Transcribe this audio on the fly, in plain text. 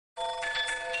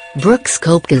Brooks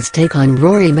Koepka's take on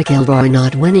Rory McIlroy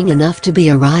not winning enough to be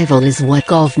a rival is what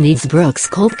golf needs. Brooks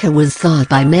Koepka was thought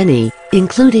by many,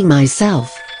 including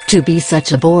myself, to be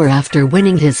such a bore after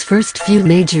winning his first few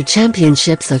major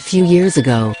championships a few years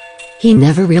ago. He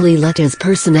never really let his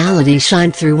personality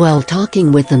shine through while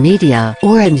talking with the media,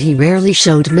 and he rarely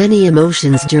showed many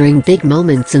emotions during big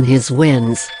moments in his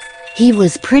wins. He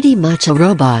was pretty much a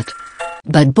robot.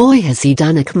 But boy has he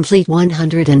done a complete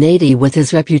 180 with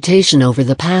his reputation over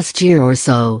the past year or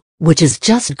so, which is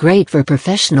just great for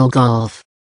professional golf.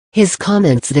 His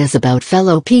comments this about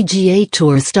fellow PGA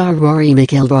Tour star Rory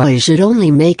McIlroy should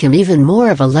only make him even more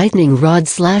of a lightning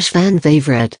rod/fan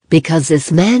favorite, because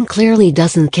this man clearly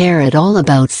doesn't care at all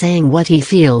about saying what he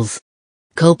feels.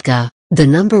 Koepka, the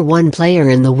 #1 player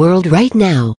in the world right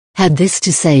now, had this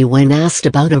to say when asked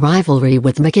about a rivalry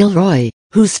with McIlroy,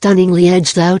 who stunningly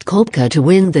edged out Koepka to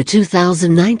win the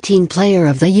 2019 Player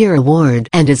of the Year award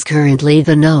and is currently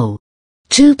the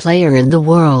 #2 player in the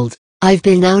world. I've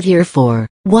been out here for,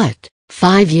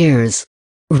 5 years?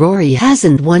 Rory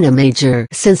hasn't won a major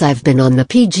since I've been on the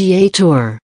PGA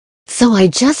Tour. So I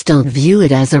just don't view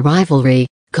it as a rivalry,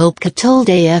 Koepka told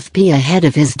AFP ahead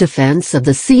of his defense of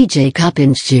the CJ Cup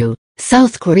in Seoul,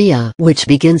 South Korea, which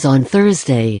begins on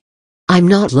Thursday. "I'm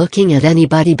not looking at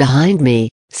anybody behind me,"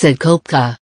 said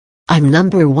Koepka. "I'm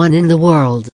 #1 in the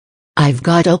world. I've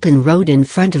got open road in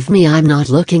front of me. I'm not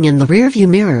looking in the rearview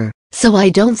mirror, so I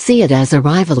don't see it as a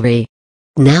rivalry."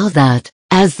 Now that,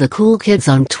 as the cool kids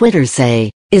on Twitter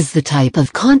say, is the type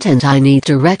of content I need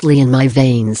directly in my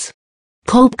veins.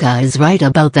 Koepka is right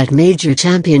about that major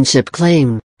championship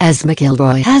claim, as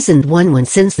McIlroy hasn't won one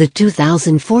since the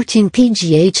 2014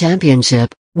 PGA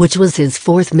Championship, which was his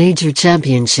 4th major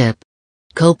championship.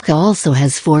 Koepka also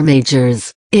has 4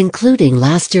 majors, including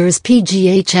last year's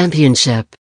PGA Championship.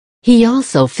 He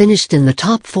also finished in the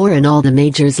top 4 in all the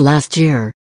majors last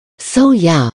year. So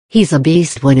yeah, he's a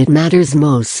beast when it matters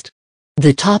most.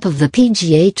 The top of the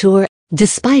PGA Tour,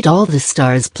 despite all the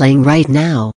stars playing right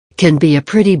now, can be a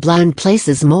pretty bland place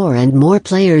as more and more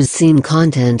players seem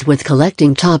content with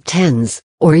collecting top 10s,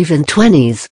 or even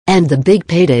 20s, and the big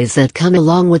paydays that come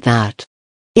along with that.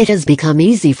 It has become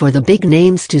easy for the big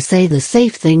names to say the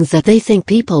safe things that they think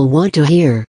people want to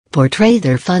hear, portray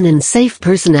their fun and safe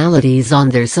personalities on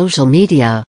their social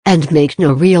media, and make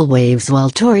no real waves while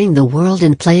touring the world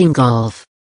and playing golf.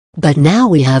 But now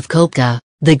we have Koepka,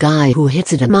 the guy who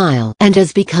hits it a mile and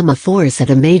has become a force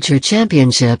at a major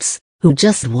championships, who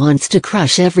just wants to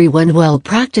crush everyone while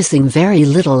practicing very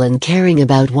little and caring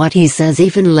about what he says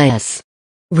even less.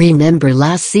 Remember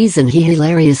last season he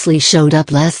hilariously showed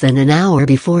up less than an hour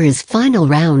before his final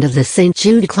round of the St.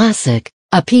 Jude Classic,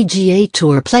 a PGA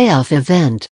Tour playoff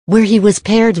event, where he was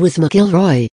paired with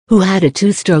McIlroy, who had a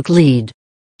 2-stroke lead.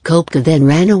 Koepka then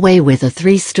ran away with a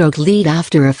 3-stroke lead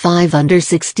after a 5 under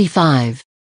 65.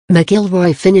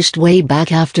 McIlroy finished way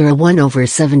back after a 1 over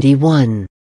 71.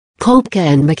 Koepka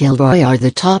and McIlroy are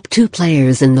the top 2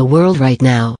 players in the world right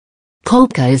now.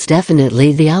 Koepka is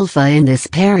definitely the alpha in this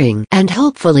pairing, and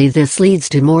hopefully this leads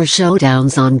to more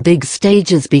showdowns on big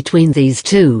stages between these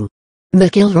two.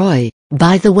 McIlroy,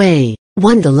 by the way,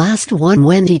 won the last one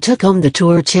when he took home the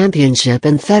Tour Championship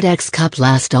and FedEx Cup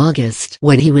last August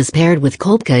when he was paired with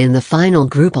Koepka in the final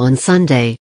group on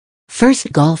Sunday.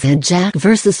 First golf had Jack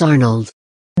versus Arnold.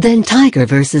 Then Tiger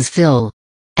versus Phil.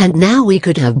 And now we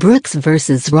could have Brooks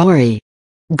versus Rory.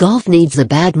 Golf needs a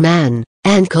bad man,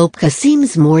 and Koepka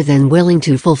seems more than willing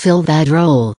to fulfill that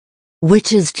role.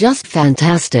 Which is just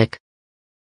fantastic.